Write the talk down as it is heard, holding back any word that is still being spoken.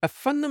A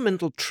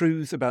fundamental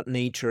truth about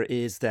nature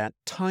is that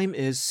time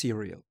is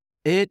serial.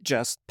 It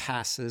just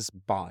passes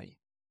by.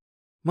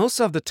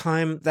 Most of the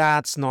time,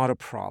 that's not a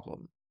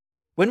problem.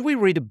 When we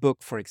read a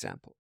book, for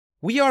example,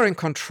 we are in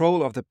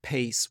control of the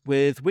pace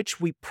with which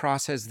we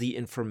process the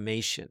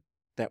information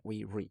that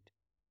we read.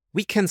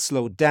 We can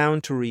slow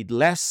down to read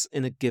less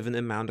in a given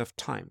amount of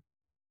time.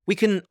 We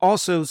can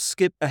also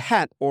skip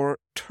ahead or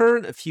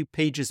turn a few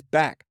pages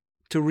back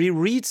to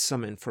reread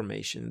some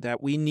information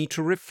that we need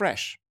to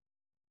refresh.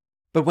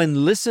 But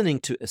when listening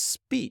to a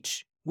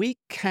speech, we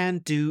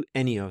can't do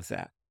any of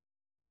that.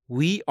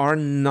 We are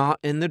not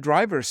in the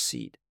driver's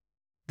seat.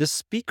 The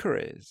speaker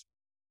is.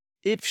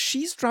 If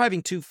she's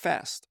driving too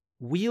fast,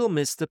 we'll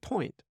miss the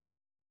point.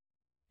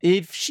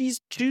 If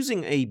she's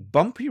choosing a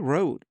bumpy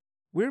road,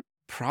 we're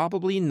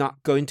probably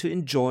not going to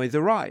enjoy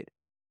the ride.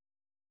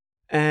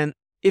 And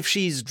if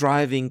she's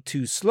driving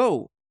too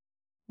slow,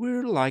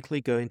 we're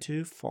likely going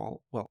to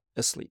fall,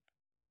 asleep.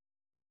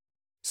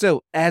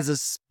 So, as a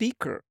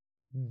speaker,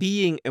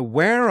 being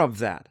aware of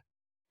that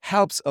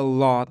helps a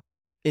lot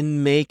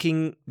in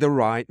making the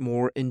ride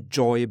more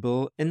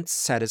enjoyable and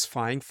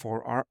satisfying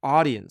for our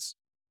audience.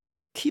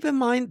 Keep in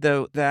mind,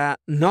 though, that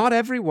not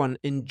everyone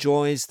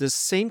enjoys the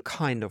same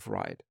kind of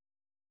ride.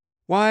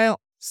 While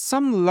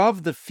some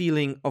love the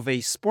feeling of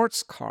a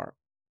sports car,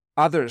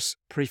 others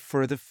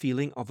prefer the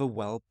feeling of a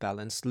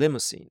well-balanced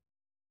limousine.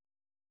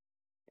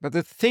 But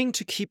the thing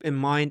to keep in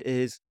mind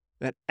is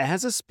that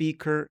as a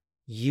speaker,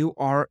 you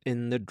are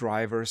in the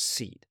driver's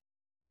seat.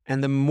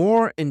 And the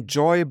more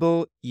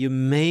enjoyable you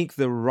make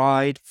the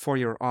ride for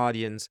your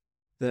audience,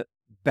 the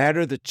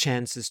better the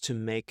chances to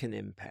make an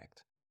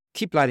impact.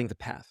 Keep lighting the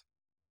path.